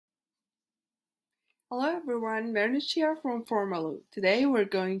Hello everyone, Bernice here from Formaloo. Today we're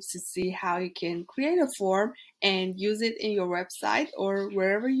going to see how you can create a form and use it in your website or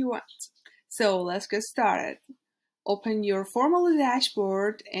wherever you want. So let's get started. Open your Formaloo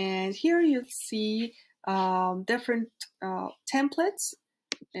dashboard and here you'll see different templates,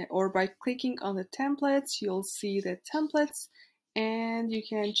 or by clicking on the templates you'll see the templates and you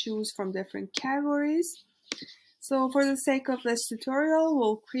can choose from different categories. So for the sake of this tutorial,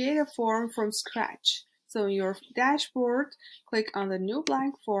 we'll create a form from scratch. So in your dashboard, click on the new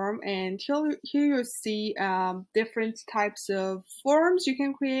blank form and here you'll see different types of forms you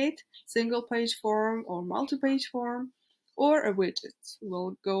can create, single page form or multi-page form or a widget.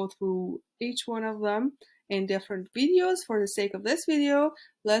 We'll go through each one of them in different videos. For the sake of this video,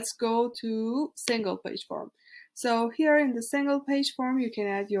 let's go to single page form. So here in the single page form, you can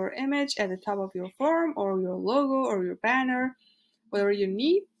add your image at the top of your form or your logo or your banner, whatever you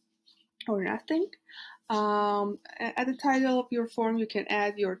need or nothing. At the title of your form, you can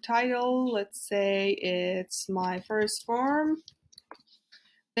add your title. Let's say it's my first form.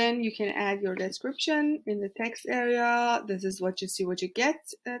 Then you can add your description in the text area. This is what you see, what you get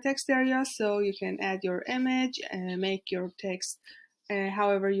text area. So you can add your image and make your text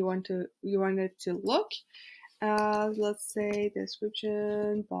however you want it to look. Let's say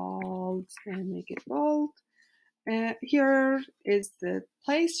description, bold, and make it bold. Here is the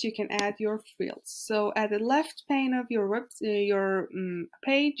place you can add your fields. So at the left pane of your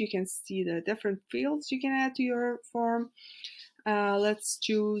page, you can see the different fields you can add to your form. Let's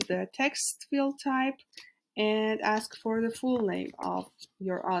choose the text field type and ask for the full name of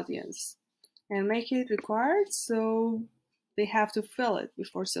your audience and make it required so they have to fill it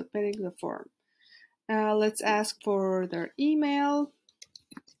before submitting the form. Let's ask for their email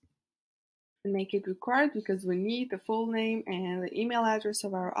and make it required because we need the full name and the email address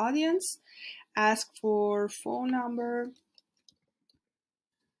of our audience. Ask for phone number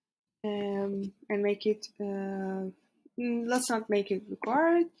and make it, let's not make it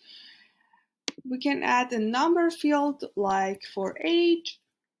required. We can add a number field like for age,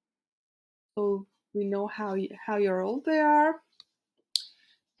 so we know how you're old they are.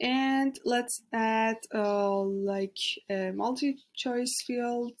 And let's add like a multi-choice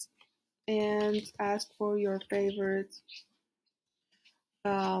field and ask for your favorite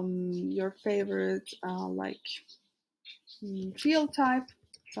like field type,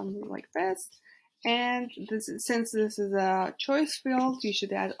 something like this. And since this is a choice field, you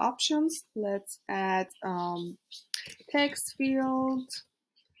should add options. Let's add text field,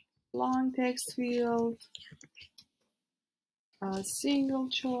 long text field, single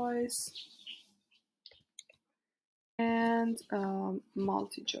choice, and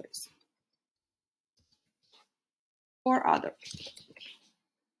multi-choice or other.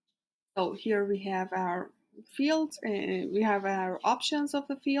 So here we have our fields and we have our options of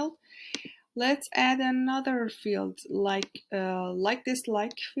the field. Let's add another field like this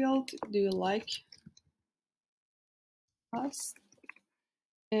like field. Do you like us?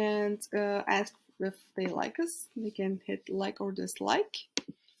 And ask if they like us. They can hit like or dislike.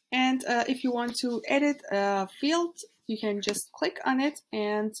 And if you want to edit a field, you can just click on it,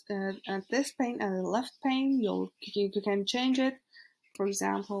 and at this pane, at the left pane, you can change it. For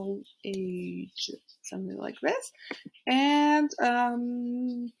example, age, something like this. And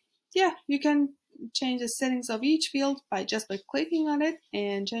yeah, you can change the settings of each field by clicking on it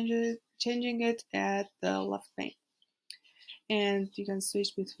and changing it at the left pane. And you can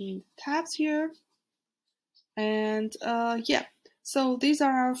switch between the tabs here. And yeah, so these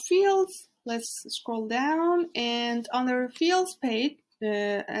are our fields. Let's scroll down, and under fields page,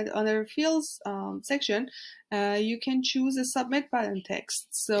 and under fields section, you can choose a submit button text.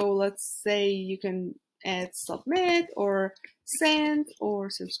 So let's say you can add submit or send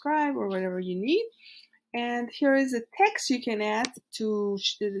or subscribe or whatever you need. And here is a text you can add to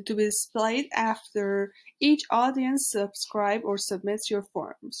be displayed after each audience subscribe or submits your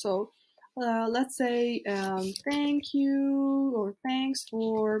form. So let's say thank you or thanks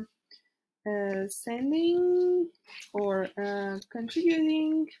for sending or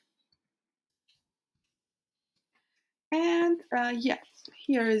contributing. And yeah,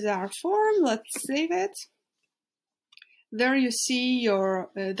 here is our form. Let's save it. There you see your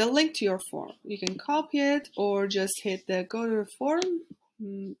the link to your form. You can copy it or just hit the go to the form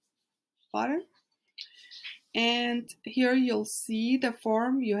button. And here you'll see the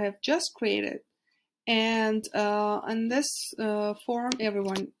form you have just created. And on this form,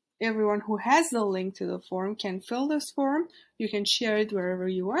 everyone who has the link to the form can fill this form. You can share it wherever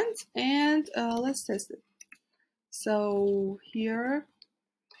you want, and let's test it. So here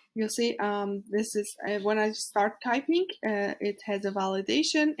You'll see this is when I start typing, it has a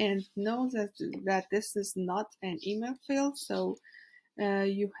validation and knows that this is not an email field. So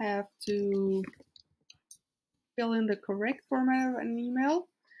you have to fill in the correct format of an email.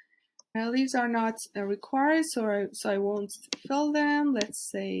 These are not required, so I won't fill them. Let's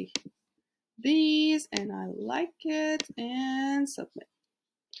say these, and I like it, and submit.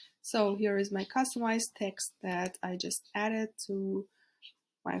 So here is my customized text that I just added to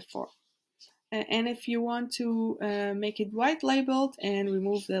my form. And if you want to make it white labeled and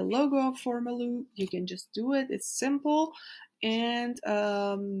remove the logo of Formaloo, you can just do it. It's simple. And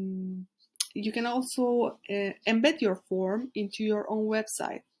you can also embed your form into your own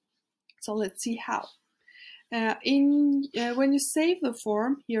website. So let's see how. When you save the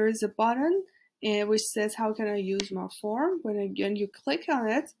form, here is a button which says how can I use my form. When you click on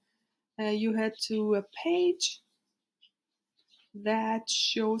it, you head to a page that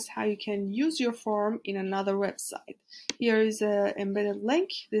shows how you can use your form in another website. Here is an embedded link.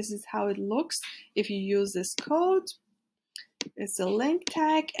 This is how it looks if you use this code. It's a link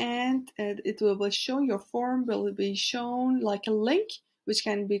tag, and it will be shown, your form will be shown like a link which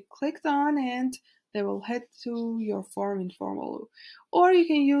can be clicked on, and they will head to your form in Formaloo. Or you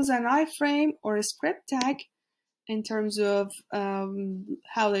can use an iframe or a script tag. In terms of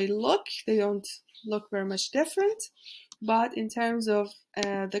how they look, they don't look very much different. But in terms of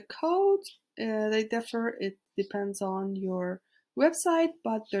the code, they differ. It depends on your website,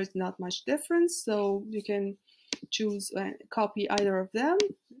 but there's not much difference. So you can choose copy either of them,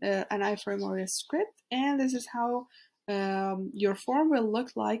 an iframe or a script. And this is how your form will look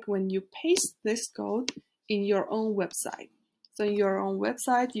like when you paste this code in your own website. So in your own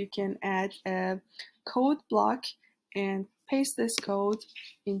website, you can add a code block and paste this code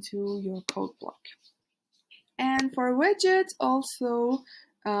into your code block. And for widgets also,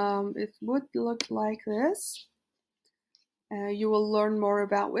 it would look like this. You will learn more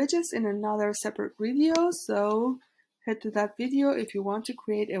about widgets in another separate video, so head to that video if you want to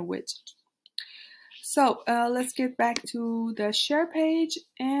create a widget. So let's get back to the share page,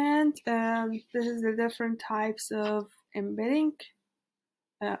 and this is the different types of embedding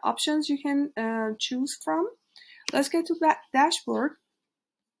options you can choose from. Let's get to that dashboard.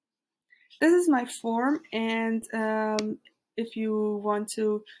 This is my form, and if you want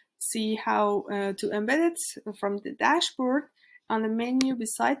to see how to embed it from the dashboard, on the menu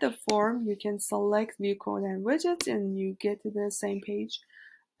beside the form, you can select View Code and Widgets, and you get to the same page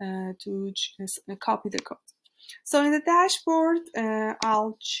to copy the code. So in the dashboard,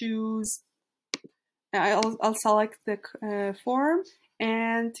 I'll select the form,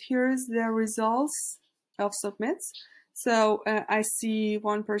 and here's the results of submits. So I see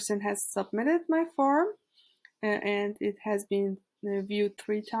one person has submitted my form, and it has been viewed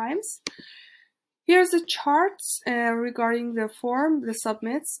 3 times. Here's the charts regarding the form, the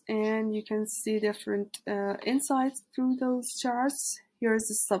submits, and you can see different insights through those charts. Here's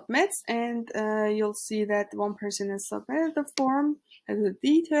the submits, and you'll see that one person has submitted the form, has the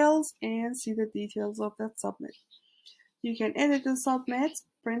details, and see the details of that submit. You can edit the submit,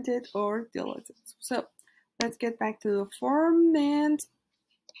 print it, or delete it. So let's get back to the form and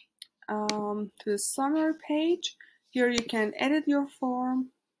to the summary page. Here you can edit your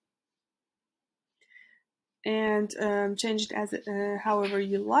form and change it as however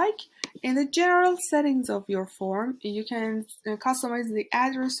you like. In the general settings of your form, you can customize the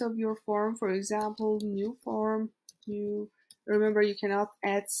address of your form. For example, new form. Remember, you cannot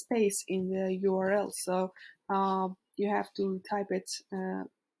add space in the URL, so you have to type it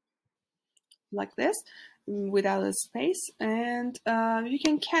like this without a space, and you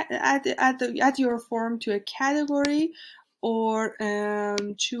can add your form to a category, or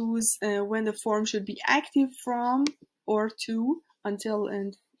choose when the form should be active from or to, until,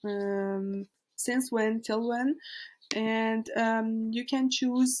 and since when till when. And you can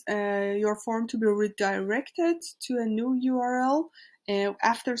choose your form to be redirected to a new URL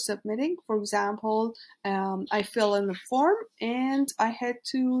after submitting. For example, I fill in the form and I head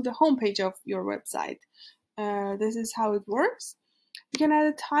to the homepage of your website. This is how it works. You can add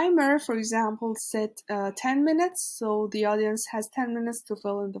a timer, for example, set 10 minutes, so the audience has 10 minutes to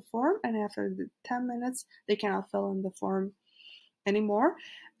fill in the form, and after the 10 minutes, they cannot fill in the form anymore.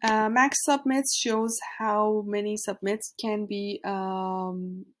 Max submits shows how many submits can be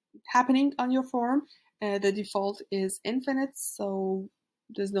happening on your form. The default is infinite, so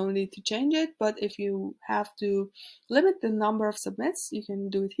there's no need to change it, but if you have to limit the number of submits, you can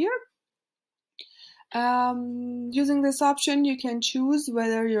do it here. Using this option, you can choose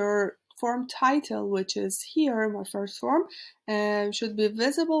whether your form title, which is here, my first form, should be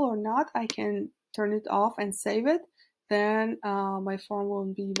visible or not. I can turn it off and save it. Then my form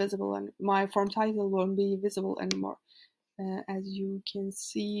won't be visible and my form title won't be visible anymore. As you can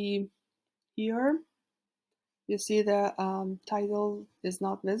see here, you see the title is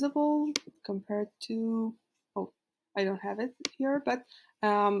not visible compared to, oh, I don't have it here, but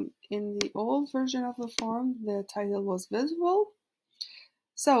in the old version of the form, the title was visible.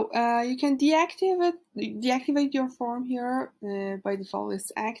 So you can deactivate your form here. By default,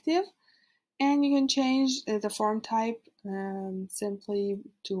 it's active. And you can change the form type simply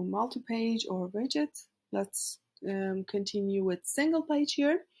to multi-page or widget. Let's continue with single page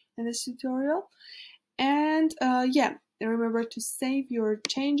here in this tutorial. And yeah, remember to save your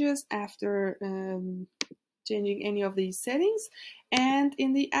changes after changing any of these settings. And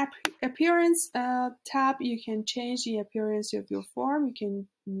in the appearance tab, you can change the appearance of your form. You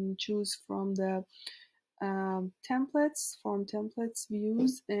can choose from the form templates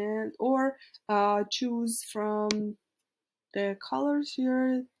views, and or choose from the colors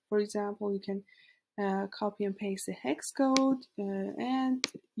here. For example, you can copy and paste the hex code and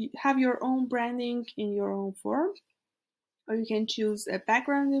have your own branding in your own form, or you can choose a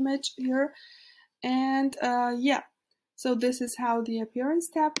background image here. And yeah, so this is how the appearance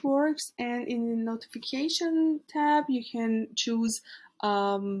tab works. And in the notification tab, you can choose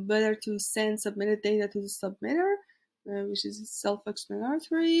whether to send submitted data to the submitter, which is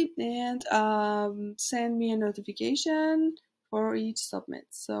self-explanatory, and send me a notification for each submit.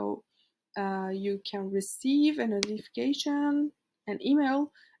 So you can receive a notification, an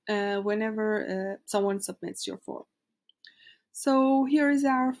email, whenever someone submits your form. So here is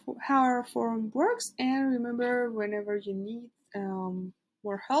how our form works. And remember, whenever you need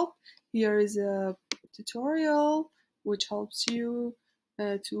more help, here is a tutorial which helps you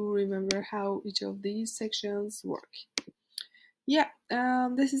to remember how each of these sections work. Yeah,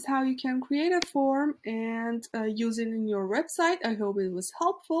 this is how you can create a form and use it in your website. I hope it was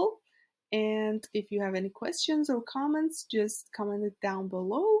helpful. And if you have any questions or comments, just comment it down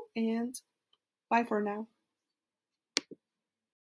below, and bye for now.